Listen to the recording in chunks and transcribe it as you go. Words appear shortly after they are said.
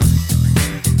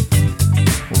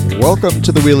Welcome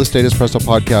to the Real Estate Espresso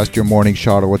Podcast, your morning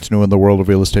shot of what's new in the world of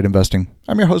real estate investing.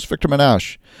 I'm your host, Victor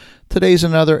Menashe. Today's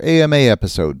another AMA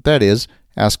episode, that is,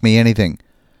 Ask Me Anything.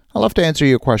 I'll have to answer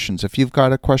your questions. If you've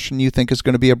got a question you think is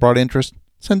going to be of broad interest,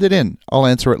 send it in. I'll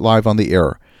answer it live on the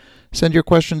air. Send your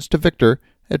questions to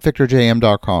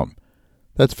victor@victorjm.com.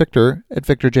 That's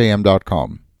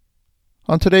victor@victorjm.com.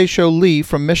 On today's show, Lee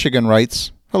from Michigan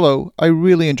writes, "Hello, I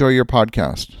really enjoy your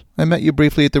podcast. I met you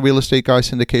briefly at the Real Estate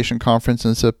Guys Syndication conference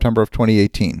in September of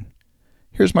 2018.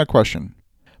 Here's my question.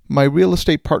 My real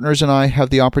estate partners and I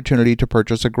have the opportunity to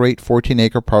purchase a great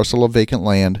 14-acre parcel of vacant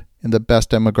land in the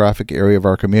best demographic area of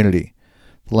our community.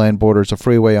 The land borders a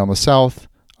freeway on the south,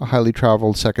 a highly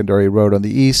traveled secondary road on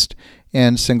the east,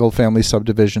 and single-family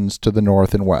subdivisions to the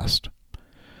north and west.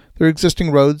 There are existing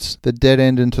roads that dead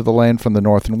end into the land from the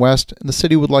north and west, and the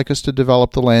city would like us to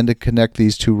develop the land and connect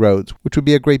these two roads, which would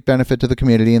be a great benefit to the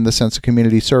community in the sense of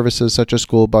community services such as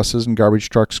school buses and garbage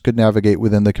trucks could navigate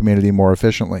within the community more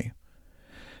efficiently.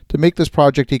 To make this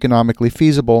project economically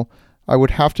feasible, I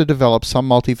would have to develop some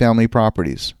multifamily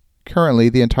properties. Currently,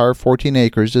 the entire 14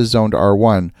 acres is zoned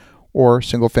R1, or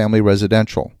single-family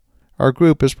residential. Our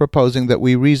group is proposing that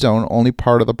we rezone only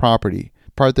part of the property,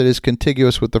 part that is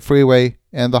contiguous with the freeway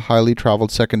and the highly traveled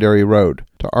secondary road,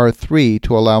 to R3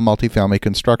 to allow multifamily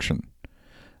construction.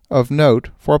 Of note,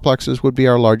 fourplexes would be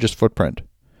our largest footprint.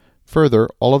 Further,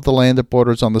 all of the land that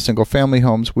borders on the single-family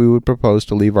homes we would propose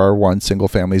to leave R1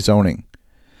 single-family zoning.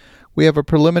 We have a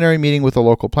preliminary meeting with the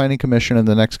local planning commission in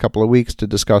the next couple of weeks to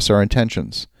discuss our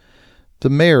intentions. The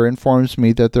mayor informs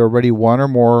me that there are already one or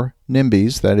more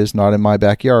NIMBYs, that is not in my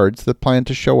backyards, that plan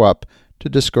to show up to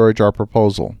discourage our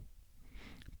proposal.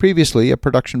 Previously, a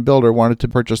production builder wanted to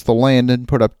purchase the land and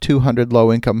put up 200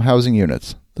 low-income housing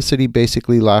units. The city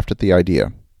basically laughed at the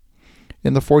idea.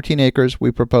 In the 14 acres,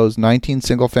 we propose 19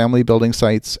 single-family building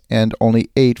sites and only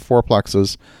 8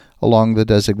 fourplexes along the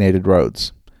designated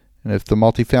roads. And if the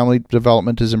multifamily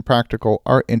development is impractical,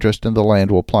 our interest in the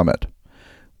land will plummet.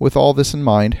 With all this in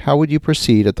mind, how would you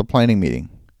proceed at the planning meeting?"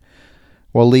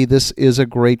 Well, Lee, this is a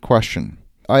great question.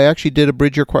 I actually did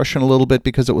abridge your question a little bit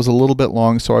because it was a little bit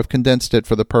long, so I've condensed it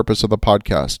for the purpose of the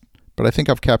podcast, but I think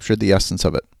I've captured the essence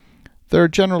of it. There are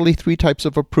generally 3 types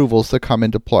of approvals that come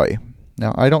into play.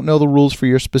 Now, I don't know the rules for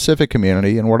your specific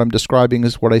community, and what I'm describing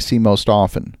is what I see most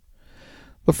often.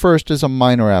 The first is a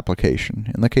minor application.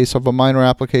 In the case of a minor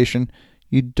application,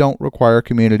 you don't require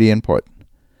community input.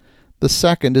 The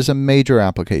second is a major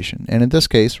application, and in this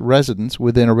case, residents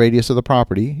within a radius of the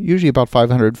property, usually about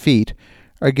 500 feet,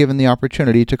 are given the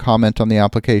opportunity to comment on the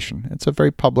application. It's a very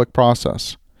public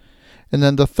process. And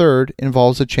then the third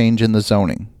involves a change in the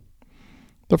zoning.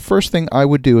 The first thing I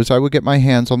would do is I would get my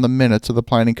hands on the minutes of the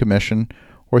Planning Commission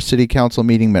or City Council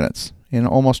meeting minutes. In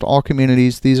almost all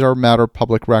communities, these are a matter of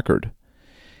public record.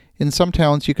 In some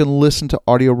towns, you can listen to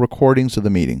audio recordings of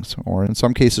the meetings, or in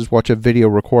some cases, watch a video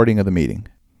recording of the meeting.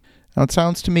 Now, it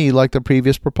sounds to me like the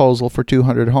previous proposal for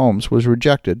 200 homes was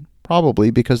rejected,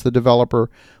 probably because the developer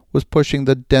was pushing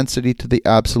the density to the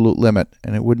absolute limit,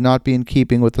 and it would not be in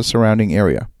keeping with the surrounding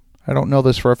area. I don't know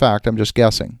this for a fact, I'm just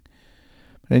guessing.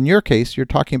 But in your case, you're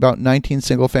talking about 19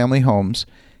 single-family homes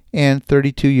and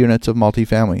 32 units of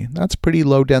multifamily. That's pretty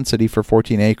low density for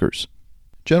 14 acres.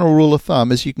 General rule of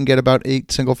thumb is you can get about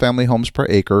 8 single-family homes per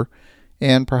acre,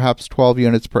 and perhaps 12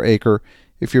 units per acre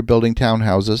if you're building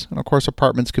townhouses, and of course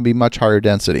apartments can be much higher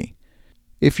density.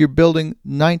 If you're building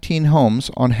 19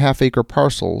 homes on half-acre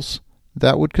parcels,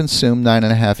 that would consume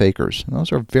 9.5 acres. And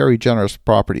those are very generous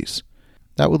properties.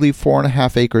 That would leave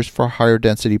 4.5 acres for a higher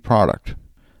density product.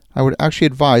 I would actually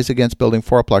advise against building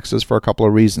fourplexes for a couple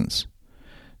of reasons.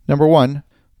 Number one,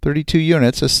 32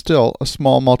 units is still a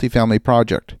small multifamily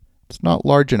project. It's not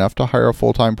large enough to hire a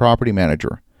full-time property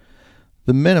manager.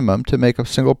 The minimum to make a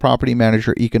single property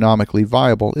manager economically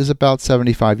viable is about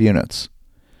 75 units.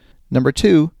 Number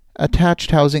two,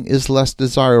 attached housing is less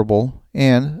desirable,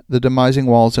 and the demising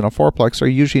walls in a fourplex are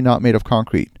usually not made of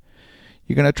concrete.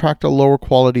 You can attract a lower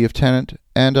quality of tenant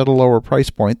and at a lower price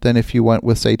point than if you went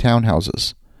with, say,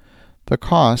 townhouses. The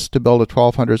cost to build a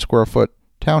 1,200 square foot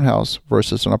townhouse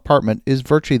versus an apartment is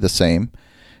virtually the same,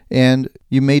 and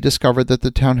you may discover that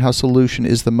the townhouse solution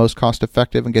is the most cost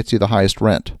effective and gets you the highest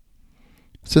rent.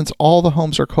 Since all the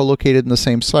homes are co-located in the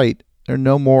same site, they're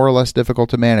no more or less difficult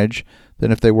to manage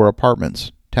than if they were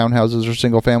apartments, townhouses, or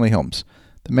single-family homes.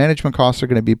 The management costs are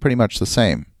going to be pretty much the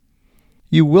same.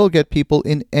 You will get people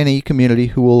in any community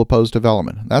who will oppose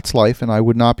development. That's life, and I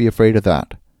would not be afraid of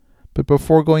that. But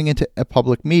before going into a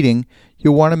public meeting,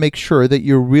 you'll want to make sure that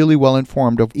you're really well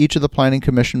informed of each of the Planning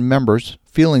Commission members'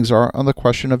 feelings are on the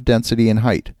question of density and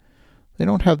height. They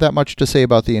don't have that much to say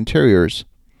about the interiors.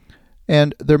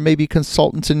 And there may be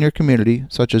consultants in your community,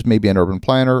 such as maybe an urban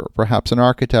planner or perhaps an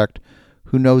architect,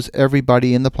 who knows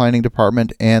everybody in the planning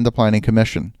department and the planning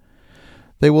commission.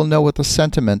 They will know what the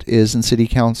sentiment is in city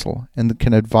council and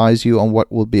can advise you on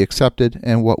what will be accepted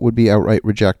and what would be outright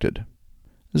rejected.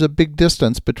 There's a big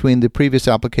distance between the previous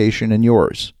application and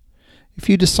yours. If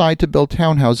you decide to build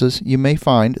townhouses, you may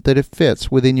find that it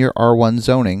fits within your R1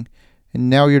 zoning, and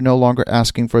now you're no longer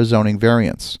asking for a zoning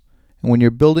variance. And when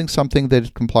you're building something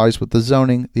that complies with the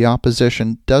zoning, the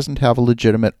opposition doesn't have a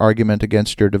legitimate argument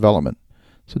against your development.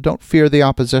 So don't fear the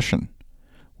opposition.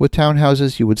 With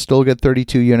townhouses, you would still get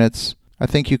 32 units. I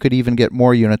think you could even get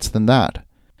more units than that.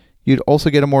 You'd also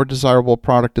get a more desirable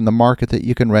product in the market that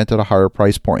you can rent at a higher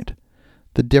price point.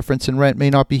 The difference in rent may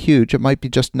not be huge. It might be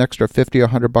just an extra $50 or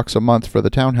 $100 a month for the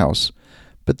townhouse.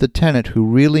 But the tenant who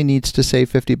really needs to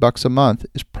save $50 a month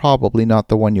is probably not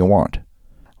the one you want.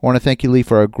 I want to thank you, Lee,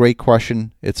 for a great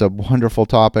question. It's a wonderful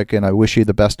topic, and I wish you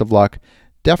the best of luck.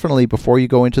 Definitely, before you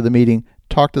go into the meeting,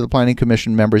 talk to the Planning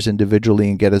Commission members individually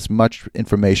and get as much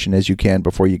information as you can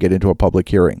before you get into a public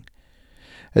hearing.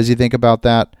 As you think about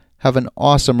that, have an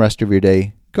awesome rest of your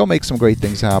day. Go make some great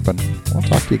things happen. I'll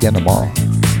talk to you again tomorrow.